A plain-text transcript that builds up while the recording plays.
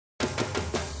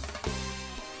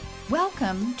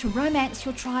Welcome to Romance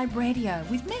Your Tribe Radio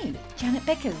with me, Janet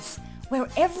Beckers, where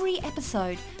every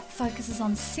episode focuses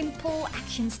on simple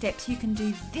action steps you can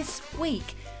do this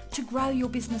week to grow your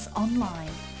business online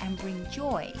and bring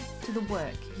joy to the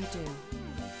work you do.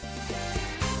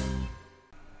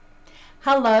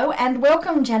 Hello and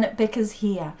welcome, Janet Beckers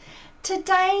here.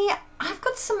 Today I've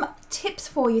got some tips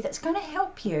for you that's going to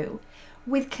help you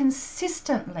with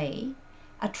consistently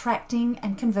attracting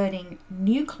and converting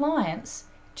new clients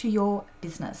to your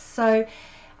business. So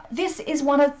this is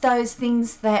one of those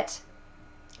things that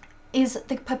is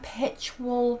the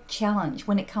perpetual challenge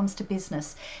when it comes to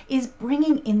business, is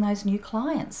bringing in those new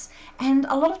clients. And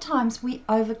a lot of times we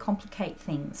overcomplicate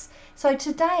things. So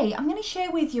today I'm going to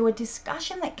share with you a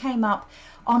discussion that came up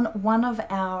on one of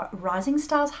our Rising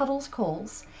Stars Huddles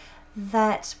calls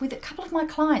that with a couple of my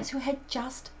clients who had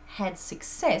just had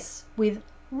success with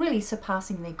really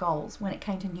surpassing their goals when it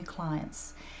came to new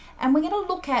clients. And we're going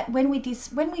to look at when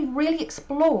we really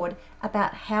explored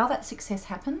about how that success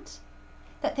happened,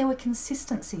 that there were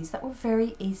consistencies that were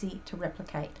very easy to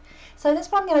replicate. So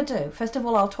that's what I'm going to do. First of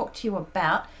all, I'll talk to you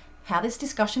about how this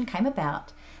discussion came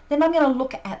about. Then I'm going to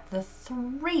look at the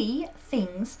 3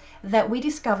 things that we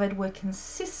discovered were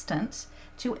consistent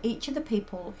to each of the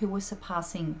people who were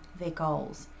surpassing their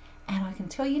goals. And I can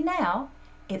tell you now,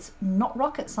 it's not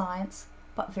rocket science,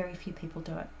 but very few people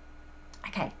do it.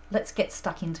 Okay, let's get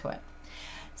stuck into it.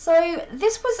 So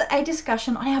this was a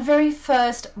discussion on our very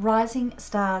first Rising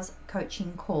Stars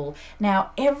coaching call. Now,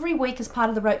 every week as part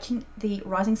of the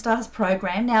Rising Stars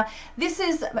program, now this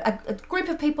is a group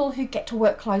of people who get to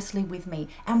work closely with me.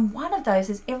 And one of those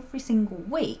is every single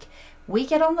week we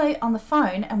get on the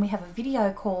phone and we have a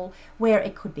video call where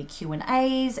it could be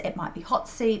Q&As, it might be hot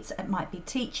seats, it might be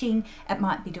teaching, it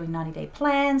might be doing 90-day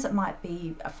plans, it might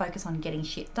be a focus on getting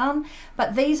shit done.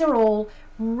 But these are all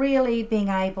really being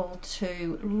able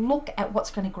to look at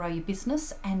what's going to grow your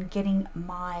business and getting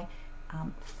my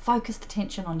focused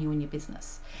attention on you and your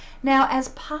business. Now, as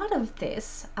part of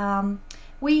this,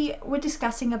 we were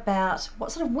discussing about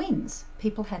what sort of wins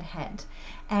people had.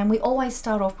 And we always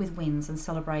start off with wins and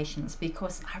celebrations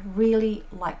because I really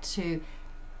like to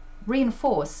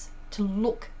reinforce to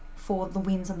look for the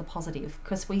wins and the positive,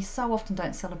 because we so often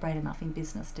don't celebrate enough in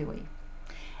business, do we?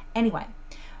 Anyway,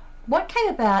 what came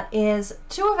about is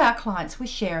 2 of our clients were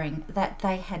sharing that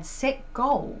they had set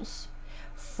goals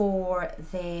for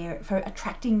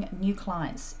attracting new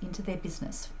clients into their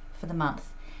business for the month,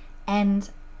 and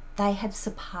they had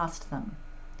surpassed them.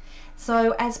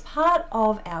 So as part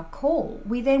of our call,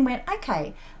 we then went,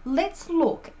 okay, let's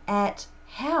look at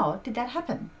how did that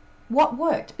happen? What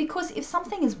worked? Because if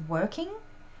something is working,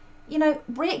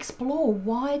 re-explore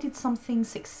why did something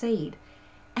succeed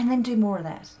and then do more of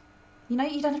that. You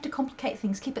don't have to complicate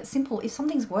things. Keep it simple. If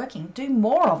something's working, do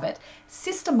more of it.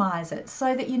 Systemize it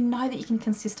so that you know that you can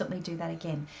consistently do that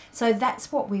again. So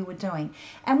that's what we were doing.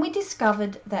 And we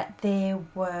discovered that there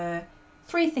were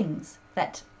 3 things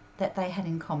that they had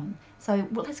in common. So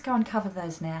let's go and cover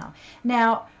those now.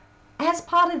 Now, as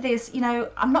part of this,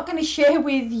 I'm not going to share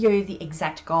with you the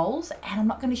exact goals, and I'm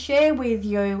not going to share with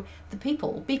you the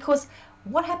people, because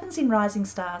what happens in Rising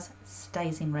Stars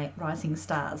stays in Rising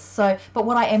Stars. But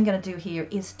what I am going to do here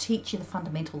is teach you the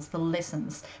fundamentals, the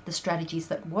lessons, the strategies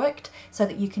that worked, so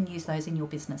that you can use those in your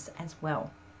business as well.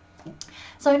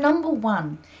 So number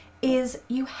 1 is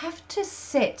you have to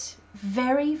set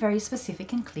very, very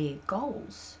specific and clear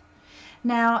goals.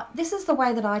 Now, this is the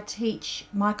way that I teach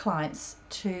my clients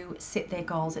to set their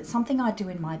goals. It's something I do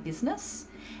in my business,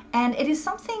 and it is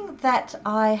something that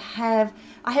I had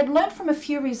learned from a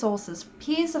few resources.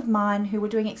 Peers of mine who were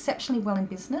doing exceptionally well in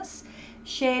business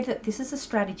shared that this is a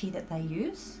strategy that they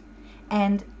use,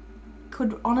 and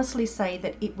could honestly say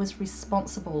that it was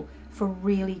responsible for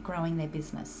really growing their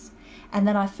business. And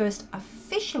then I first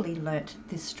officially learnt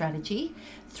this strategy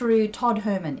through Todd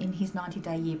Herman in his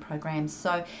 90-day year program.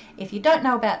 So if you don't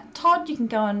know about Todd, you can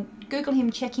go and Google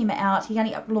him, check him out. He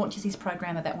only launches his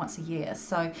program about once a year.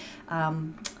 So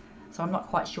I'm not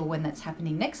quite sure when that's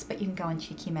happening next, but you can go and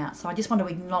check him out. So I just want to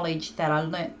acknowledge that I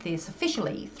learnt this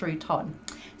officially through Todd.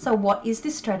 So what is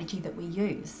this strategy that we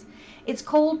use? It's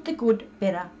called the Good,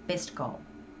 Better, Best goal.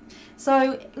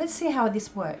 So let's see how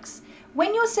this works.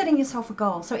 When you're setting yourself a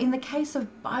goal, so in the case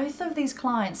of both of these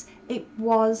clients, it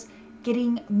was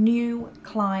getting new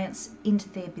clients into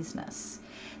their business.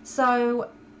 So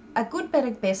a good,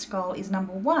 better, best goal is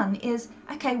number 1 is,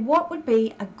 okay, what would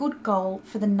be a good goal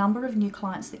for the number of new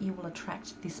clients that you will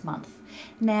attract this month?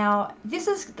 Now, this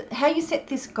is how you set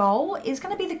this goal is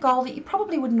going to be the goal that you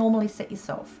probably would normally set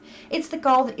yourself. It's the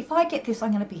goal that if I get this,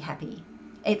 I'm going to be happy.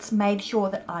 It's made sure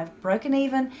that I've broken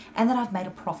even and that I've made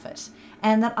a profit,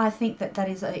 and that I think that that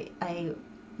is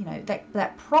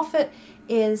that profit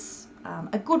is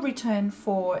a good return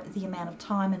for the amount of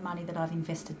time and money that I've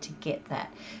invested to get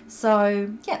that. So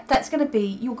yeah, that's going to be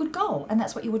your good goal, and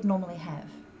that's what you would normally have.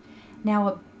 Now,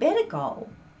 a better goal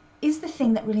is the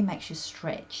thing that really makes you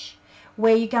stretch,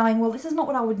 where you're going, well, this is not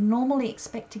what I would normally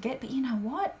expect to get, but you know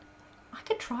what? I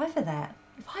could try for that.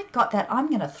 If I got that, I'm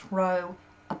going to throw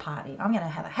a party. I'm going to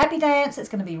have a happy dance. It's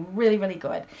going to be really, really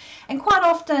good. And quite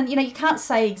often, you can't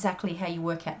say exactly how you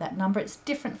work out that number. It's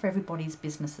different for everybody's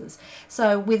businesses.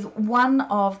 So with one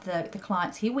of the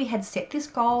clients here, we had set this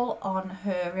goal on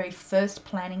her very first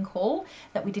planning call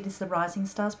that we did as the Rising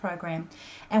Stars program,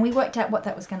 and we worked out what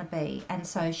that was going to be. And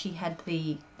so she had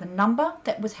the number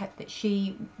that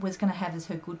she was going to have as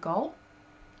her good goal.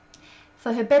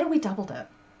 For her better, we doubled it.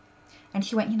 And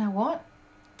she went, you know what?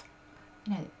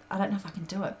 I don't know if I can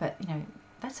do it, but,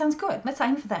 that sounds good. Let's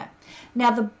aim for that.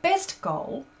 Now, the best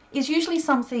goal is usually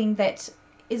something that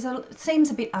seems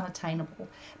a bit unattainable.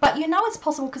 But it's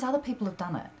possible because other people have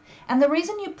done it. And the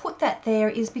reason you put that there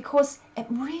is because it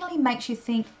really makes you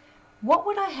think, what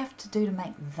would I have to do to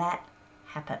make that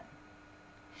happen?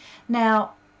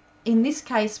 Now, in this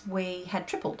case, we had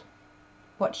tripled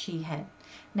what she had.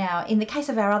 Now, in the case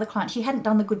of our other client, she hadn't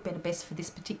done the good, better, best for this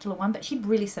particular one, but she'd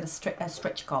really set a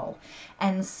stretch goal.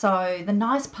 And so the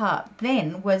nice part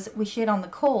then was, we shared on the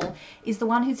call, is the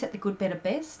one who set the good, better,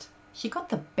 best. She got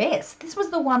the best. This was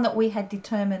the one that we had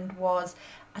determined was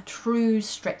a true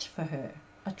stretch for her.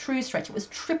 A true stretch. It was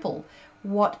triple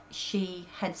what she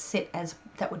had set as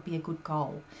that would be a good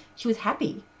goal. She was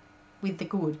happy with the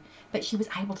good, but she was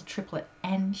able to triple it,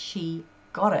 and she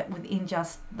got it within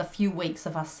just the few weeks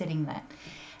of us setting that.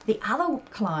 The other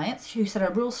clients who set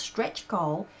a real stretch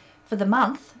goal for the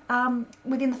month,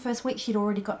 within the first week she'd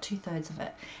already got 2/3 of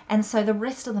it. And so the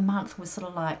rest of the month was sort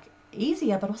of like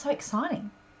easier, but also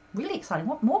exciting, really exciting.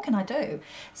 What more can I do?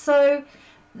 So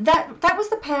that was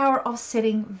the power of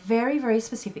setting very, very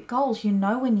specific goals.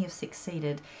 When you've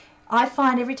succeeded. I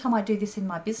find every time I do this in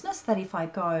my business that if I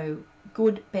go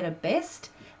good, better,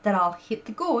 best, that I'll hit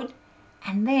the good,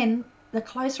 and then the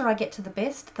closer I get to the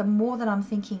best, the more that I'm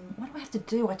thinking, what do I have to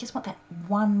do? I just want that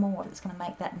one more that's going to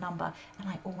make that number, and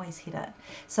I always hit it.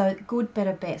 So good,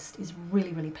 better, best is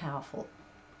really, really powerful.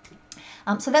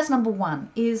 So that's number one,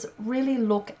 is really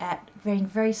look at being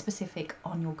very specific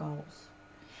on your goals.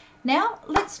 Now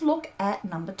let's look at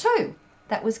number two.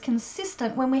 That was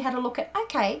consistent when we had a look at,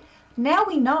 okay, now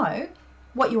we know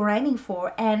what you were aiming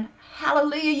for, and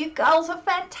hallelujah, you girls are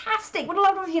fantastic. What a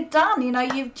lot have you done?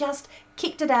 You've just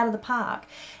kicked it out of the park.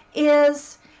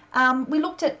 We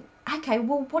looked at, okay,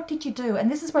 well, what did you do? And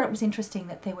this is where it was interesting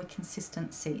that there were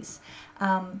consistencies.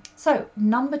 So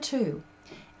number two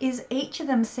is each of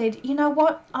them said, you know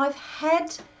what, I've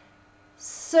had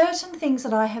certain things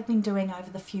that I have been doing over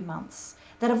the few months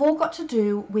that have all got to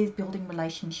do with building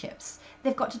relationships.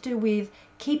 They've got to do with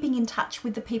keeping in touch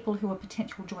with the people who are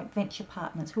potential joint venture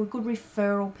partners, who are good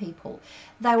referral people.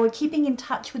 They were keeping in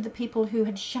touch with the people who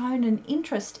had shown an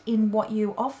interest in what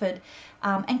you offered,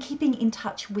 and keeping in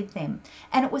touch with them.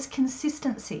 And it was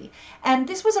consistency. And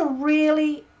this was a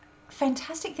really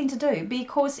fantastic thing to do,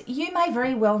 because you may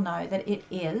very well know that it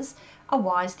is a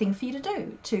wise thing for you to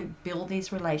do, to build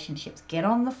these relationships, get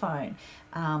on the phone,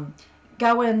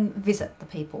 go and visit the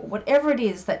people, whatever it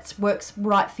is that works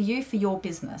right for you, for your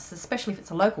business, especially if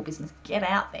it's a local business. Get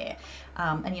out there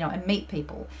and meet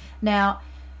people. Now,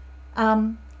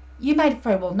 you may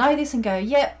very well know this and go,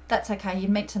 yep, that's okay, you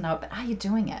meant to know it, but are you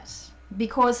doing it?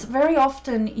 Because very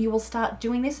often you will start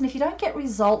doing this, and if you don't get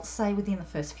results, say within the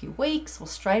first few weeks or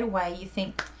straight away, you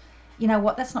think, you know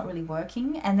what, that's not really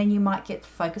working, and then you might get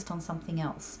focused on something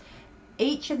else.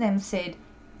 Each of them said,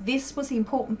 this was the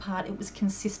important part. It was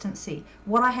consistency.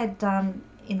 What I had done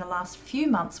in the last few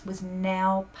months was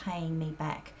now paying me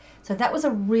back. So that was a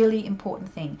really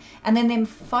important thing. And then them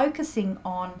focusing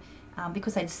on,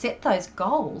 because they'd set those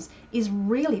goals, is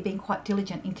really being quite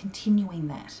diligent in continuing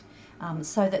that,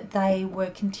 so that they were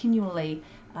continually,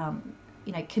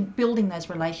 building those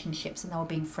relationships, and they were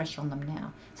being fresh on them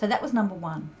now. So that was number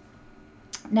one.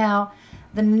 Now,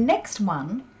 the next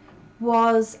one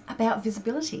was about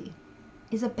visibility.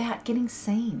 Is about getting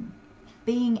seen,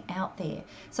 being out there.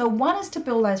 So one is to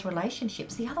build those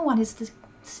relationships. The other one is to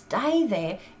stay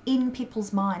there in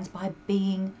people's minds by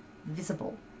being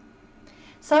visible.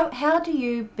 So how do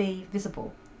you be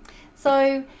visible?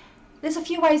 So there's a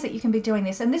few ways that you can be doing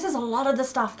this, and this is a lot of the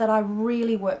stuff that I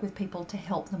really work with people to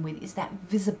help them with, is that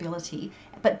visibility,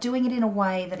 but doing it in a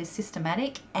way that is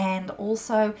systematic and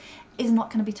also is not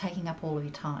going to be taking up all of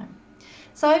your time.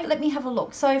 So let me have a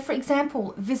look. So for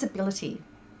example, visibility.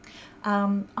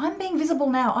 I'm being visible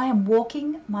now. I am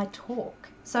walking my talk.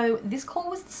 So this call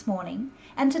was this morning,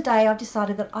 and today I've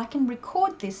decided that I can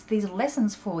record these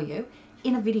lessons for you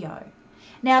in a video.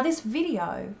 Now this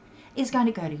video is going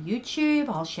to go to YouTube.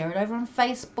 I'll share it over on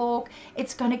Facebook.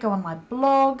 It's going to go on my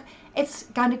blog. It's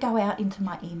going to go out into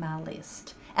my email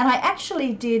list. And I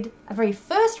actually did a very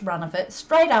first run of it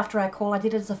straight after our call. I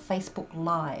did it as a Facebook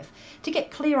Live to get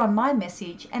clear on my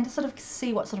message and to sort of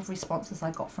see what sort of responses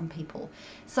I got from people.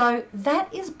 So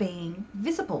that is being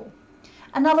visible.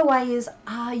 Another way is,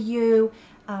 are you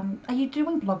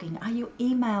doing blogging? Are you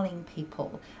emailing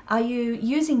people? Are you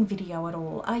using video at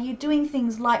all? Are you doing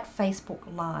things like Facebook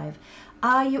Live?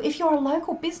 If you're a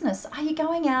local business, are you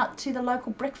going out to the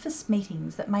local breakfast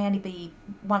meetings that may only be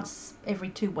once every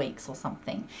 2 weeks or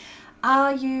something?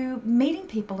 Are you meeting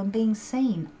people and being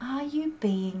seen? Are you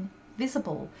being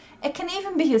visible? It can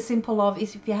even be as simple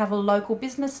as if you have a local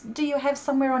business, do you have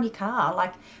somewhere on your car,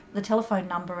 like the telephone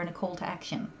number and a call to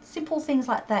action? Simple things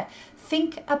like that.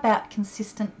 Think about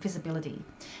consistent visibility.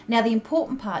 Now, the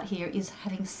important part here is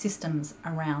having systems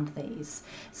around these.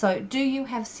 So do you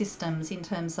have systems in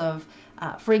terms of,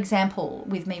 for example,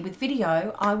 with me with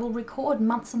video, I will record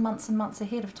months and months and months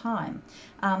ahead of time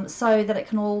so that it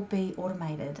can all be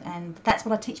automated. And that's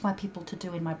what I teach my people to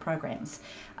do in my programs.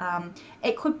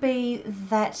 It could be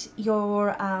that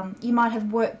you might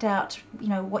have worked out,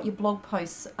 what your blog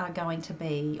posts are going to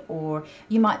be, or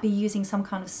you might be using some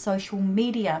kind of social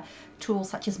media tool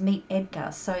such as Meet Edgar,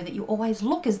 so that you always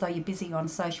look as though you're busy on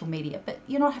social media, but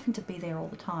you're not having to be there all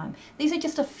the time. These are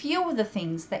just a few of the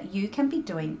things that you can be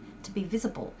doing to be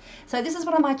visible. So this is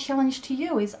one of my challenge to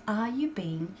you is, are you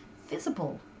being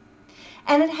visible?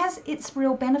 And it has its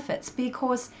real benefits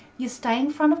because you stay in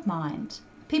front of mind.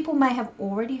 People may have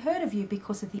already heard of you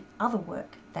because of the other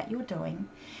work that you're doing,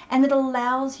 and it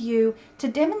allows you to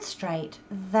demonstrate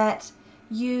that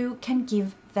you can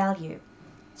give value.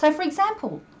 So for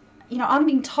example, I'm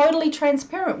being totally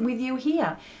transparent with you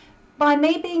here. By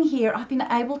me being here, I've been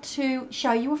able to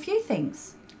show you a few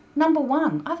things. Number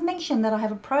one, I've mentioned that I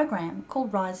have a program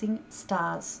called Rising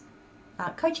Stars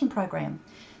coaching program.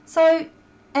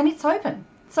 And it's open.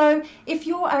 So if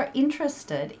you are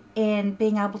interested in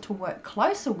being able to work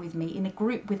closer with me in a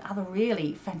group with other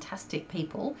really fantastic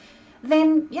people,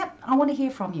 then yep, I want to hear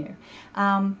from you.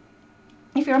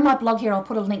 If you're on my blog here, I'll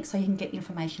put a link so you can get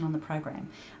information on the program.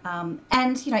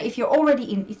 And if you're already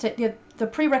in, the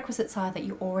prerequisites are that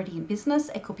you're already in business.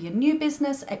 It could be a new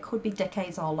business. It could be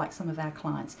decades old, like some of our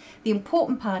clients. The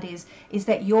important part is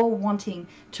that you're wanting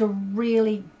to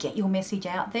really get your message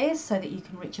out there so that you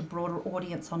can reach a broader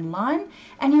audience online.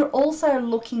 And you're also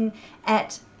looking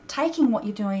at taking what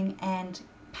you're doing and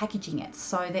packaging it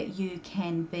so that you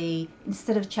can be,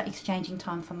 instead of exchanging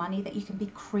time for money, that you can be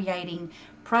creating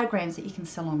programs that you can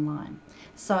sell online.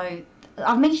 So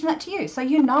I'll mention that to you. So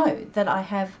you know that I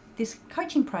have this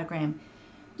coaching program.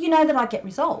 You know that I get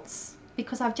results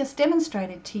because I've just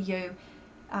demonstrated to you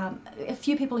a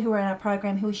few people who are in our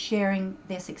program who are sharing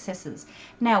their successes.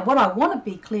 Now, what I want to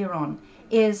be clear on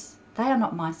is they are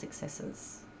not my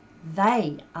successes.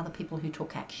 They are the people who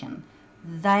took action.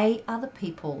 They are the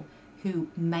people who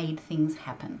made things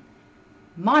happen.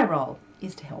 My role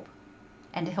is to help,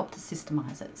 and to help to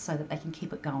systemize it so that they can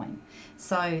keep it going.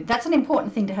 So that's an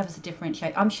important thing to have as a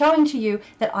differentiator. I'm showing to you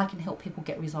that I can help people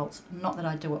get results, not that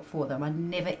I do it for them. I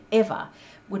never ever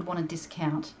would want to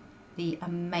discount the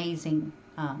amazing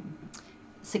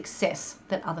success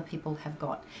that other people have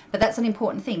got. But that's an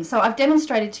important thing. So I've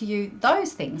demonstrated to you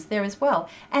those things there as well.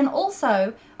 And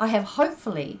also I have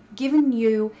hopefully given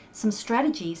you some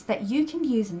strategies that you can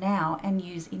use now and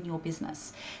use in your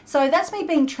business. So that's me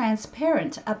being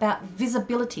transparent about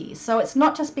visibility. So it's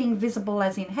not just being visible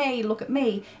as in, hey, look at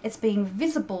me. It's being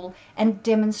visible and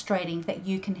demonstrating that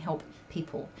you can help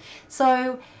people.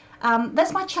 So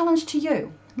that's my challenge to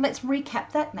you. Let's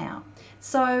recap that now.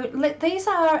 So these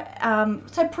are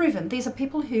so proven. These are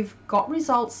people who've got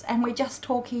results, and we're just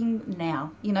talking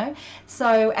now,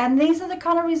 So, and these are the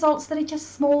kind of results that are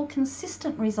just small,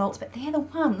 consistent results, but they're the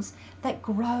ones that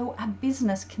grow a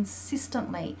business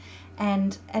consistently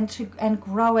and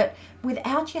grow it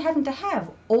without you having to have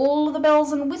all of the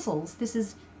bells and whistles. This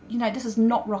is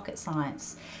not rocket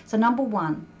science. So number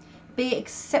one, be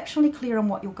exceptionally clear on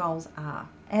what your goals are.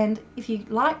 And if you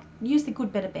like, use the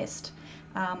good, better, best.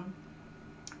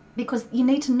 Because you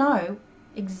need to know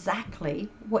exactly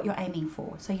what you're aiming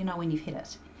for so you know when you've hit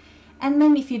it. And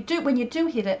then when you do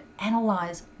hit it,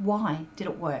 analyze why did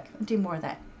it work. Do more of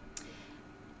that.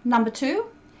 Number two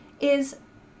is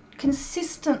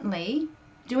consistently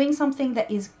doing something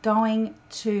that is going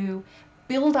to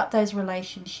build up those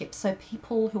relationships so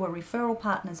people who are referral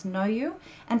partners know you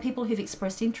and people who've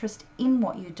expressed interest in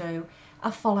what you do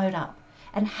are followed up.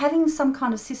 And having some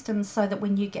kind of system so that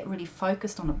when you get really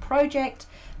focused on a project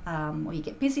or you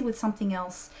get busy with something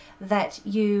else, that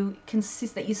you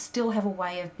still have a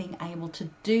way of being able to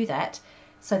do that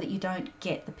so that you don't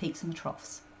get the peaks and the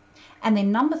troughs. And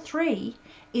then number 3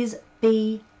 is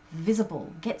be visible.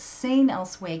 Get seen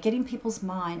elsewhere, get in people's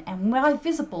mind. And by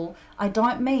visible, I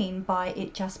don't mean by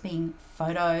it just being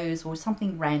photos or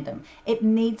something random. It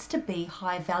needs to be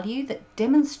high value that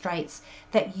demonstrates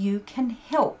that you can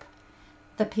help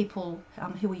the people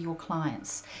who are your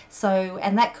clients. So,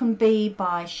 and that can be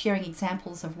by sharing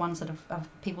examples of ones that of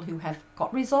people who have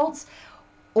got results,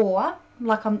 or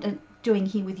like I'm doing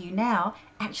here with you now,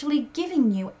 actually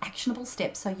giving you actionable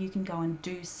steps so you can go and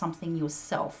do something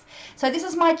yourself. So this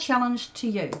is my challenge to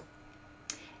you.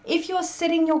 If you're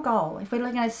setting your goal, if we're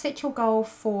going to set your goal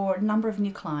for a number of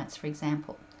new clients, for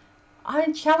example,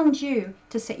 I challenge you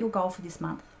to set your goal for this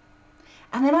month.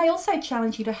 And then I also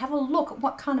challenge you to have a look at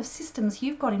what kind of systems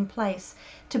you've got in place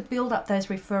to build up those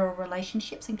referral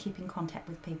relationships and keep in contact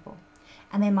with people.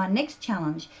 And then my next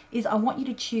challenge is I want you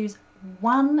to choose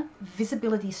one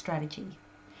visibility strategy,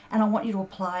 and I want you to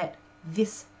apply it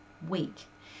this week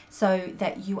so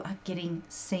that you are getting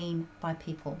seen by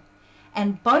people.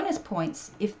 And bonus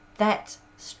points if that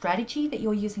strategy that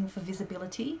you're using for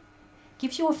visibility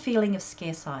gives you a feeling of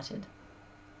scarce-sighted.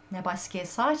 Now, by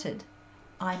scarce-sighted,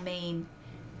 I mean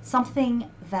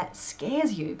something that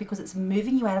scares you because it's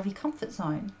moving you out of your comfort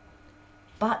zone,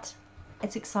 but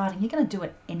it's exciting. You're going to do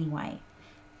it anyway.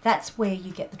 That's where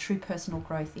you get the true personal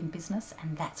growth in business,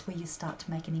 and that's where you start to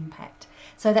make an impact.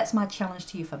 So that's my challenge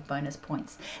to you for bonus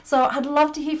points. So I'd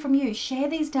love to hear from you. Share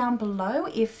these down below.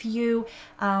 If you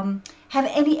have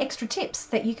any extra tips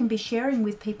that you can be sharing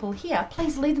with people here,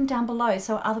 please leave them down below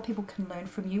so other people can learn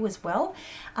from you as well.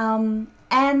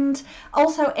 And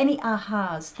also any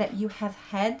ahas that you have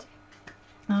had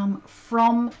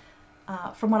from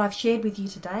what I've shared with you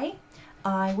today.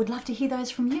 I would love to hear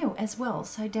those from you as well,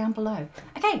 so down below.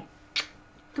 Okay,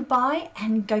 goodbye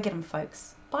and go get them,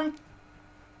 folks. Bye.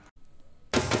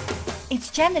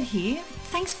 It's Janet here.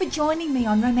 Thanks for joining me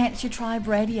on Romance Your Tribe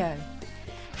Radio.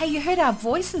 Hey, you heard our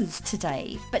voices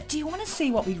today, but do you want to see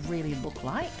what we really look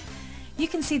like? You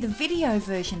can see the video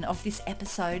version of this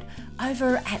episode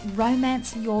over at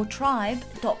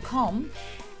romanceyourtribe.com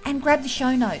and grab the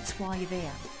show notes while you're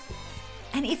there.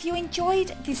 And if you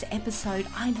enjoyed this episode,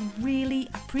 I'd really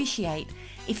appreciate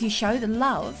if you show the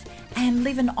love and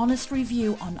leave an honest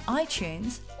review on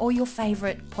iTunes or your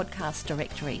favourite podcast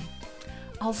directory.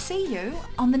 I'll see you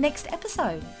on the next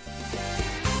episode.